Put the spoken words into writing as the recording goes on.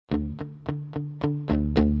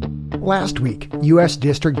Last week, U.S.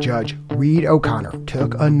 District Judge Reed O'Connor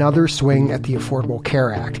took another swing at the Affordable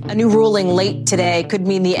Care Act. A new ruling late today could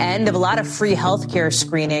mean the end of a lot of free health care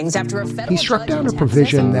screenings after a federal He struck down a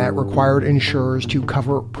provision that required insurers to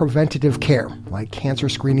cover preventative care, like cancer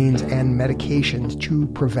screenings and medications to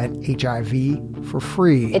prevent HIV, for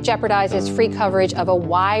free. It jeopardizes free coverage of a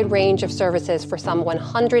wide range of services for some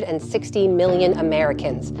 160 million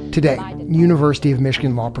Americans. Today, University of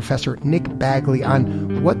Michigan law professor Nick Bagley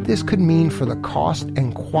on what this could mean for the cost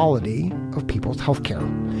and quality of people's health care.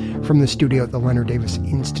 From the studio at the Leonard Davis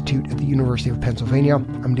Institute at the University of Pennsylvania,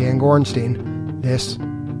 I'm Dan Gorenstein. This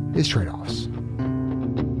is Trade-Offs.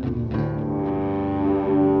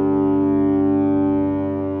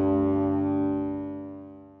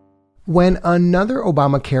 When another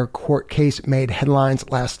Obamacare court case made headlines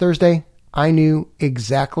last Thursday, I knew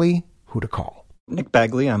exactly who to call. Nick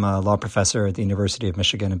Bagley. I'm a law professor at the University of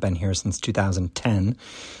Michigan. I've been here since 2010.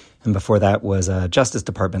 And before that was a Justice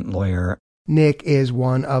Department lawyer. Nick is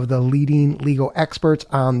one of the leading legal experts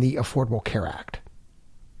on the Affordable Care Act.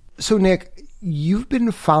 So, Nick, you've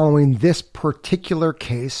been following this particular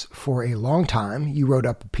case for a long time. You wrote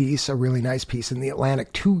up a really nice piece in The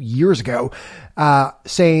Atlantic 2 years ago,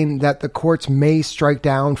 saying that the courts may strike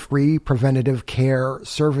down free preventative care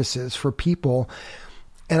services for people.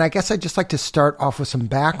 And I guess I'd just like to start off with some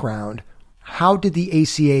background. How did the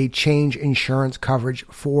ACA change insurance coverage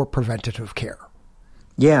for preventative care?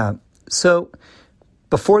 Yeah. So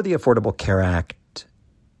before the Affordable Care Act,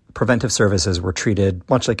 preventive services were treated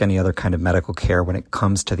much like any other kind of medical care when it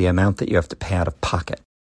comes to the amount that you have to pay out of pocket.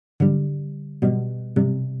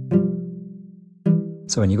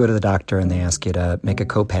 So when you go to the doctor and they ask you to make a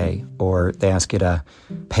copay, or they ask you to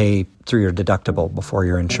pay through your deductible before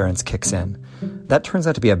your insurance kicks in, that turns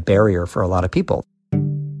out to be a barrier for a lot of people.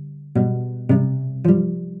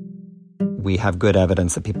 We have good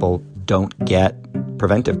evidence that people don't get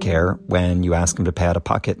preventive care when you ask them to pay out of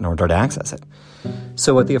pocket in order to access it.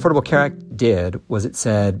 So what the Affordable Care Act did was it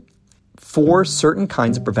said, for certain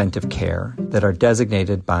kinds of preventive care that are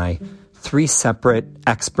designated by 3 separate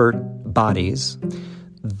expert bodies,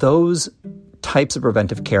 those types of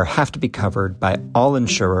preventive care have to be covered by all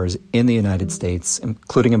insurers in the United States,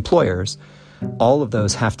 including employers. All of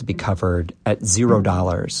those have to be covered at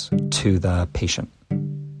 $0 to the patient.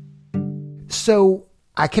 So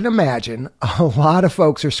I can imagine a lot of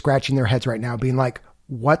folks are scratching their heads right now being like,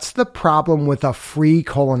 what's the problem with a free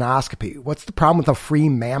colonoscopy? What's the problem with a free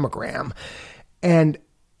mammogram? And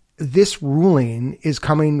this ruling is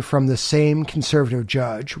coming from the same conservative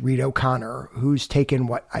judge, Reed O'Connor, who's taken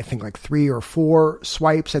what I think like 3 or 4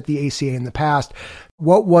 swipes at the ACA in the past.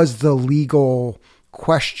 What was the legal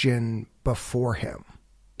question before him?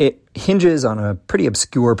 It hinges on a pretty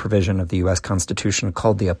obscure provision of the U.S. Constitution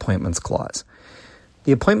called the Appointments Clause.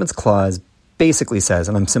 The Appointments Clause basically says,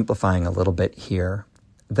 and I'm simplifying a little bit here,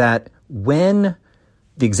 that when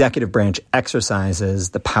the executive branch exercises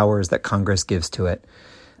the powers that Congress gives to it,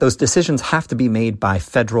 those decisions have to be made by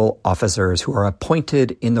federal officers who are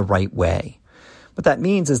appointed in the right way. What that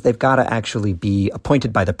means is they've got to actually be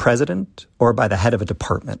appointed by the president or by the head of a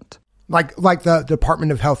department. Like the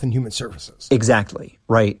Department of Health and Human Services. Exactly,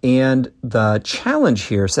 right. And the challenge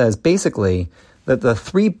here says basically that the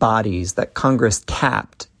 3 bodies that Congress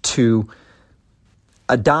tapped to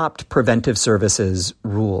adopt preventive services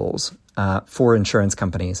rules for insurance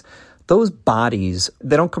companies, those bodies,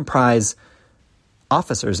 they don't comprise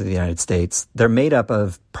officers of the United States. They're made up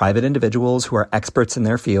of private individuals who are experts in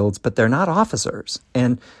their fields, but they're not officers.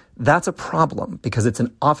 And that's a problem because it's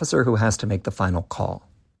an officer who has to make the final call.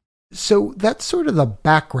 So that's sort of the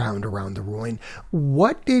background around the ruling.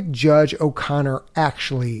 What did Judge O'Connor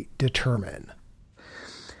actually determine?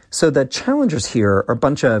 So the challengers here are a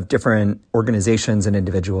bunch of different organizations and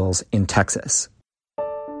individuals in Texas.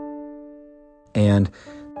 And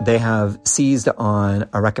they have seized on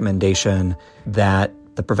a recommendation that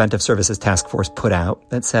the Preventive Services Task Force put out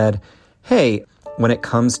that said, hey, when it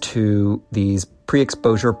comes to these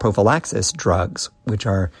pre-exposure prophylaxis drugs, which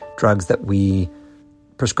are drugs that we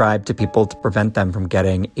prescribe to people to prevent them from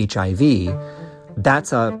getting HIV,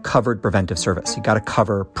 that's a covered preventive service. You got to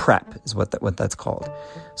cover PrEP is what that's called.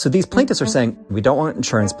 So these plaintiffs are saying, we don't want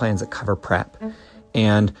insurance plans that cover PrEP.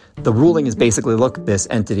 And the ruling is basically, look, this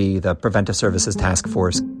entity, the Preventive Services Task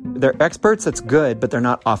Force, they're experts, that's good, but they're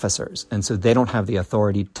not officers. And so they don't have the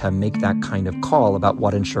authority to make that kind of call about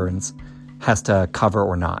what insurance has to cover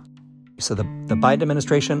or not. So the Biden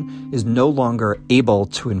administration is no longer able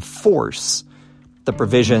to enforce the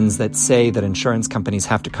provisions that say that insurance companies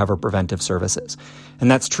have to cover preventive services.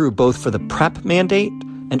 And that's true both for the PrEP mandate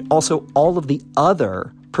and also all of the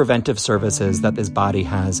other preventive services that this body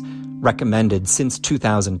has recommended since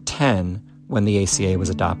 2010 when the ACA was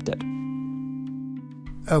adopted.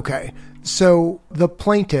 Okay. So the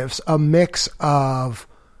plaintiffs, a mix of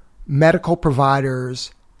medical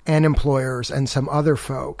providers and employers and some other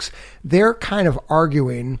folks, they're kind of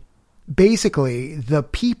arguing basically the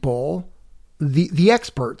people, the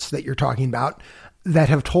experts that you're talking about that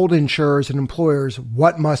have told insurers and employers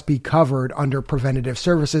what must be covered under preventative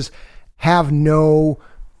services have no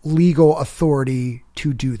legal authority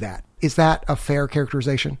to do that. Is that a fair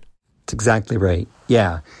characterization? That's exactly right.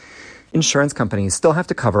 Yeah. Insurance companies still have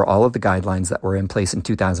to cover all of the guidelines that were in place in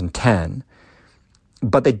 2010,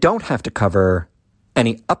 but they don't have to cover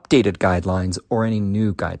any updated guidelines or any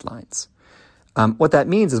new guidelines. What that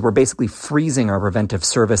means is we're basically freezing our preventive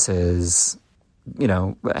services,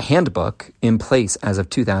 handbook in place as of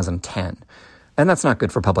 2010. And that's not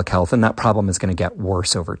good for public health, and that problem is going to get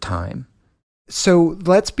worse over time. So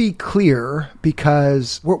let's be clear,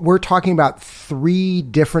 because we're talking about three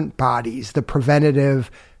different bodies, the Preventative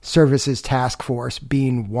Services Task Force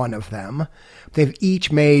being one of them. They've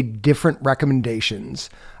each made different recommendations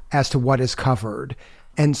as to what is covered.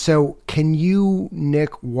 And so can you,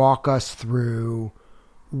 Nick, walk us through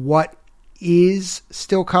what is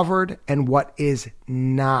still covered and what is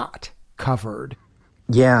not covered?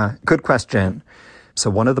 Yeah, good question. So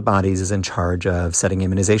one of the bodies is in charge of setting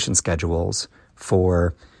immunization schedules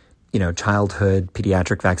for, childhood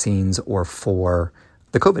pediatric vaccines or for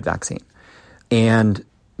the COVID vaccine. And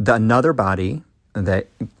another body, that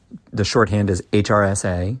the shorthand is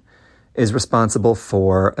HRSA, is responsible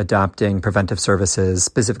for adopting preventive services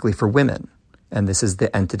specifically for women. And this is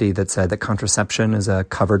the entity that said that contraception is a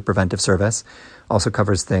covered preventive service, also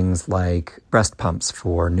covers things like breast pumps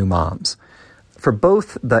for new moms. For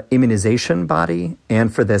both the immunization body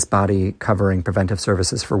and for this body covering preventive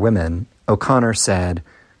services for women, O'Connor said,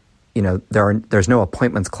 there's no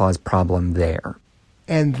appointments clause problem there.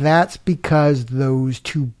 And that's because those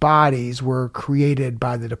two bodies were created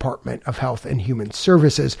by the Department of Health and Human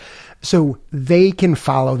Services. So they can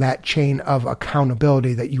follow that chain of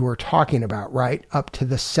accountability that you were talking about, right? Up to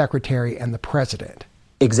the secretary and the president.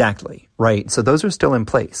 Exactly, right. So those are still in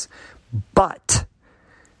place. But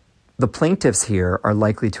the plaintiffs here are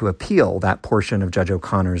likely to appeal that portion of Judge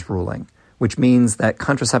O'Connor's ruling, which means that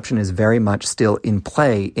contraception is very much still in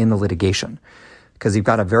play in the litigation. Because you've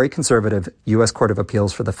got a very conservative U.S. Court of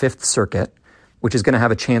Appeals for the Fifth Circuit, which is going to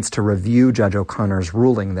have a chance to review Judge O'Connor's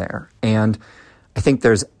ruling there. And I think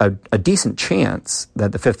there's a decent chance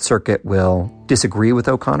that the Fifth Circuit will disagree with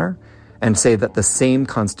O'Connor and say that the same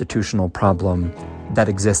constitutional problem that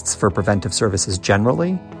exists for preventive services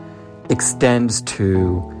generally extends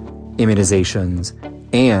to immunizations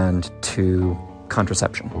and to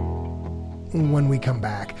contraception. When we come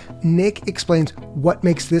back, Nick explains what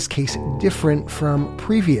makes this case different from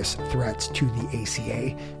previous threats to the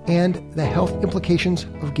ACA and the health implications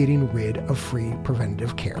of getting rid of free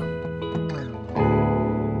preventative care.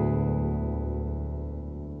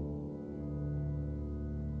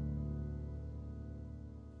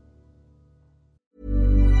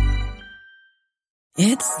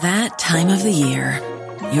 It's that time of the year.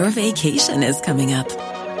 Your vacation is coming up.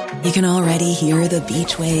 You can already hear the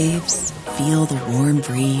beach waves, feel the warm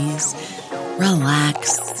breeze,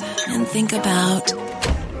 relax, and think about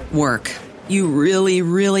work. You really,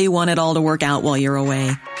 really want it all to work out while you're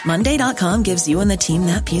away. Monday.com gives you and the team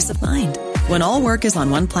that peace of mind. When all work is on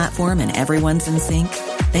one platform and everyone's in sync,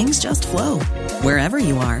 things just flow. Wherever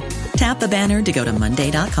you are, tap the banner to go to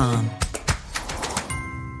Monday.com.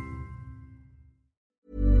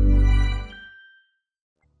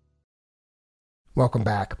 Welcome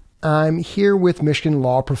back. I'm here with Michigan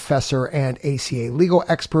law professor and ACA legal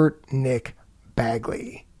expert, Nick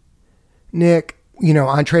Bagley. Nick,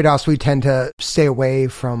 on trade-offs, we tend to stay away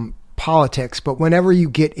from politics, but whenever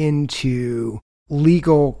you get into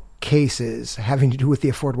legal cases having to do with the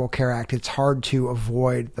Affordable Care Act, it's hard to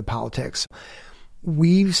avoid the politics.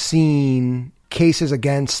 We've seen cases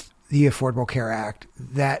against the Affordable Care Act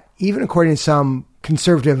that, even according to some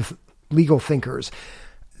conservative legal thinkers,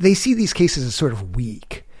 they see these cases as sort of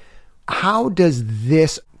weak. How does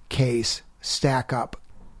this case stack up?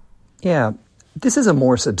 Yeah, this is a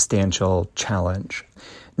more substantial challenge.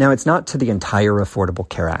 Now, it's not to the entire Affordable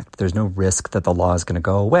Care Act. There's no risk that the law is going to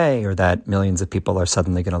go away or that millions of people are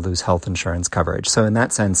suddenly going to lose health insurance coverage. So in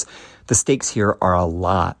that sense, the stakes here are a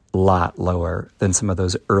lot lower than some of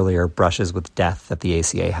those earlier brushes with death that the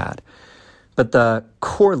ACA had. But the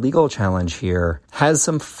core legal challenge here has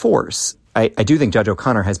some force. I do think Judge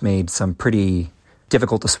O'Connor has made some pretty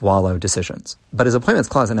difficult to swallow decisions. But his appointments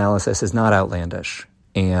clause analysis is not outlandish.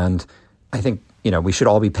 And I think, we should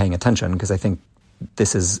all be paying attention because I think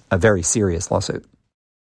this is a very serious lawsuit.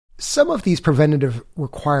 Some of these preventative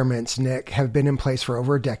requirements, Nick, have been in place for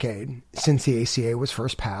over a decade, since the ACA was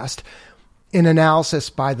first passed. An analysis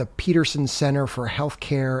by the Peterson Center for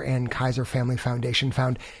Healthcare and Kaiser Family Foundation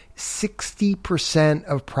found 60%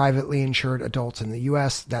 of privately insured adults in the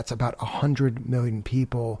U.S., that's about 100 million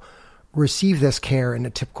people, receive this care in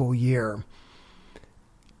a typical year.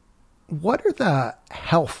 What are the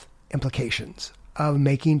health implications of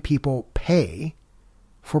making people pay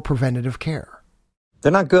for preventative care?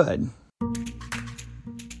 They're not good.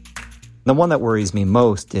 The one that worries me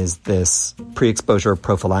most is this pre-exposure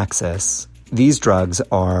prophylaxis. These drugs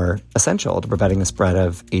are essential to preventing the spread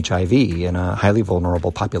of HIV in a highly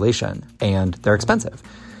vulnerable population, and they're expensive.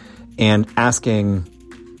 And asking,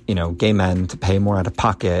 gay men to pay more out of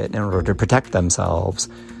pocket in order to protect themselves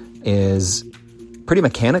is pretty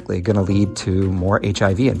mechanically going to lead to more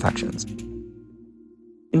HIV infections.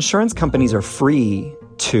 Insurance companies are free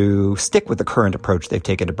to stick with the current approach they've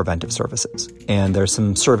taken to preventive services. And there's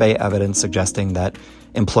some survey evidence suggesting that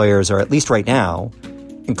employers are, at least right now,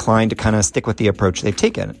 inclined to kind of stick with the approach they've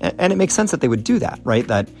taken. And it makes sense that they would do that, right?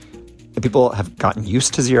 That people have gotten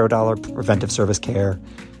used to $0 preventive service care.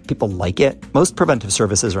 People like it. Most preventive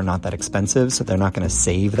services are not that expensive, so they're not going to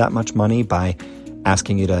save that much money by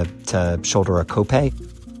asking you to shoulder a copay.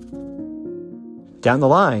 Down the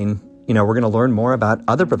line, we're going to learn more about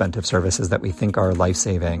other preventive services that we think are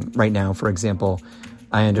life-saving. Right now, for example,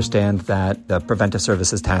 I understand that the Preventive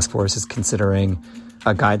Services Task Force is considering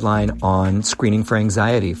a guideline on screening for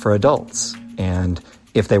anxiety for adults. And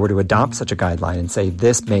if they were to adopt such a guideline and say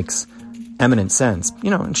this makes eminent sense,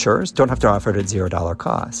 insurers don't have to offer it at $0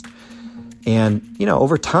 cost. And,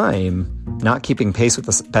 over time, not keeping pace with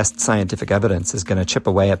the best scientific evidence is going to chip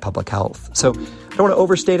away at public health. So I don't want to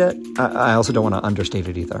overstate it. I also don't want to understate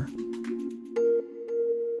it either.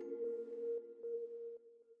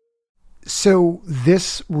 So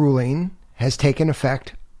this ruling has taken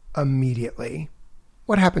effect immediately.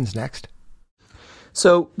 What happens next?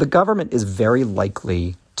 So the government is very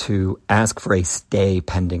likely to ask for a stay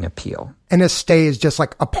pending appeal. And a stay is just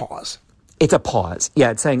like a pause. It's a pause.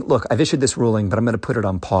 Yeah, it's saying, look, I've issued this ruling, but I'm going to put it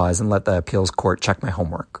on pause and let the appeals court check my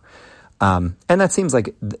homework. And that seems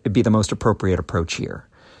like it'd be the most appropriate approach here.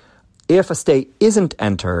 If a stay isn't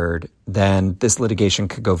entered, then this litigation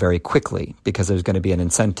could go very quickly because there's going to be an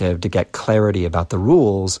incentive to get clarity about the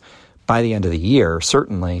rules by the end of the year,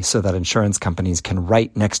 certainly, so that insurance companies can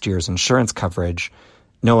write next year's insurance coverage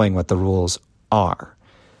knowing what the rules are.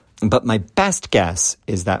 But my best guess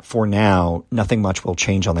is that for now, nothing much will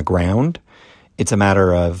change on the ground. It's a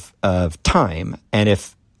matter of time. And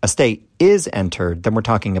if a stay is entered, then we're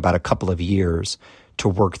talking about a couple of years to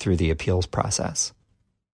work through the appeals process.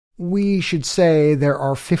 We should say there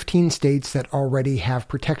are 15 states that already have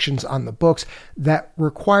protections on the books that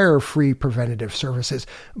require free preventative services,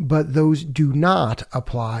 but those do not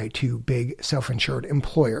apply to big self-insured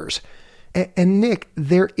employers. And Nick,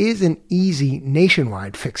 there is an easy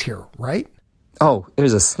nationwide fix here, right? Oh,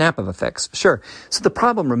 there's a snap of a fix. Sure. So the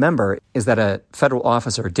problem, remember, is that a federal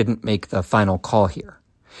officer didn't make the final call here.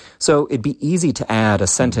 So it'd be easy to add a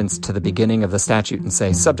sentence to the beginning of the statute and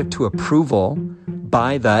say, subject to approval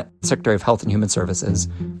by the Secretary of Health and Human Services,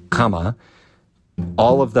 comma,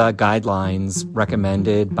 all of the guidelines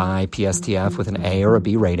recommended by PSTF with an A or a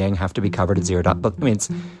B rating have to be covered at $0. But it's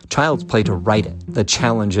child's play to write it. The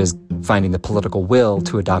challenge is finding the political will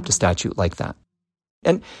to adopt a statute like that.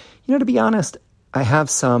 And, to be honest, I have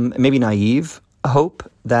some maybe naive hope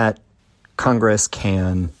that Congress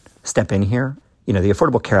can step in here. The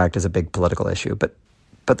Affordable Care Act is a big political issue, but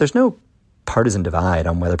there's no partisan divide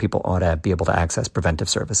on whether people ought to be able to access preventive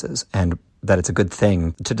services, and that it's a good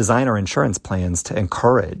thing to design our insurance plans to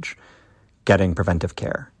encourage getting preventive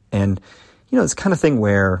care. And, it's the kind of thing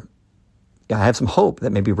where I have some hope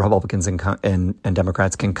that maybe Republicans and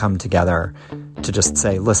Democrats can come together to just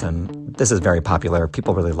say, listen, this is very popular.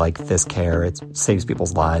 People really like this care. It saves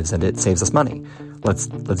people's lives and it saves us money. Let's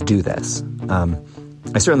do this.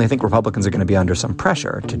 I certainly think Republicans are going to be under some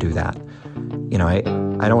pressure to do that.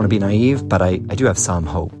 I don't want to be naive, but I do have some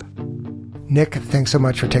hope. Nick, thanks so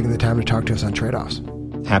much for taking the time to talk to us on Trade-Offs.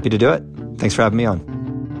 Happy to do it. Thanks for having me on.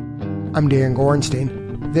 I'm Dan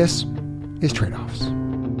Gorenstein. This is Trade-Offs.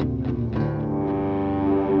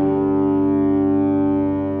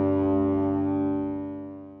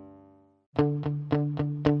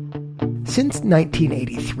 Since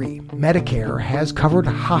 1983, Medicare has covered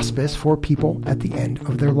hospice for people at the end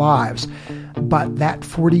of their lives. But that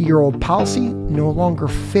 40-year-old policy no longer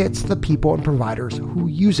fits the people and providers who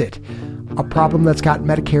use it, a problem that's got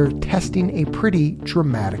Medicare testing a pretty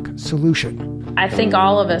dramatic solution. I think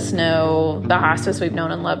all of us know the hospice we've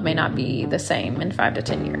known and loved may not be the same in 5 to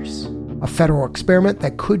 10 years. A federal experiment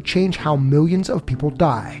that could change how millions of people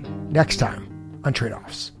die. Next time on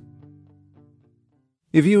Trade-Offs.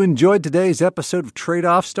 If you enjoyed today's episode of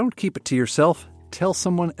Trade-Offs, don't keep it to yourself. Tell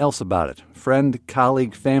someone else about it. Friend,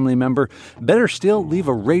 colleague, family member. Better still, leave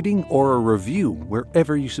a rating or a review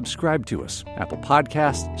wherever you subscribe to us. Apple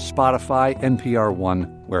Podcasts, Spotify, NPR One,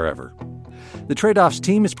 wherever. The Trade-Offs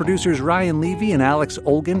team is producers Ryan Levy and Alex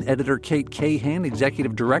Olgin, editor Kate Cahan,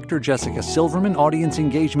 executive director Jessica Silverman, audience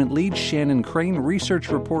engagement lead Shannon Crane, research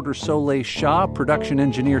reporter Soleil Shah, production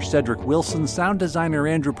engineer Cedric Wilson, sound designer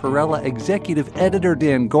Andrew Perella, executive editor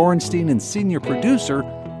Dan Gorenstein, and senior producer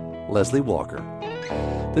Leslie Walker.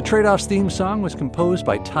 The Trade-Offs theme song was composed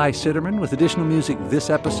by Ty Sitterman, with additional music this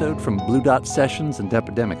episode from Blue Dot Sessions and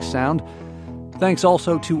Epidemic Sound. Thanks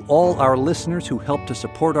also to all our listeners who helped to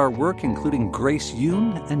support our work, including Grace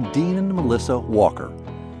Yoon and Dean and Melissa Walker.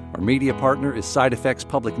 Our media partner is Side Effects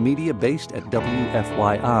Public Media, based at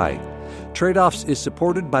WFYI. Trade-Offs is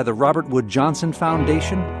supported by the Robert Wood Johnson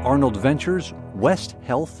Foundation, Arnold Ventures, West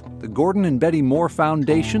Health, the Gordon and Betty Moore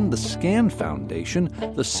Foundation, the SCAN Foundation,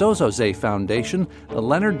 the Sozoze Foundation, the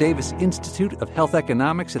Leonard Davis Institute of Health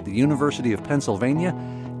Economics at the University of Pennsylvania,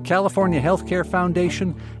 California Healthcare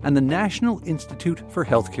Foundation, and the National Institute for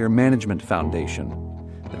Healthcare Management Foundation.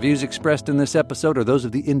 The views expressed in this episode are those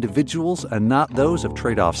of the individuals and not those of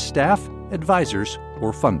Trade-Off staff, advisors,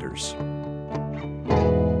 or funders.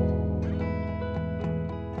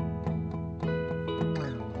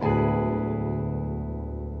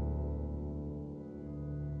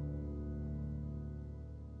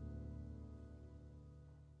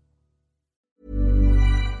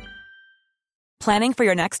 Planning for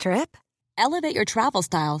your next trip? Elevate your travel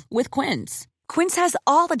style with Quince. Quince has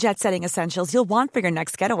all the jet-setting essentials you'll want for your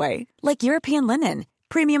next getaway, like European linen,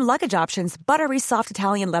 premium luggage options, buttery soft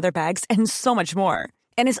Italian leather bags, and so much more.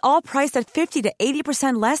 And is all priced at 50 to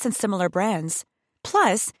 80% less than similar brands.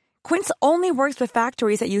 Plus, Quince only works with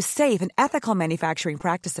factories that use safe and ethical manufacturing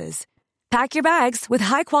practices. Pack your bags with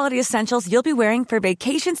high-quality essentials you'll be wearing for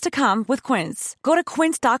vacations to come with Quince. Go to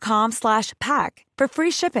quince.com/pack for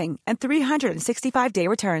free shipping and 365-day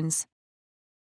returns.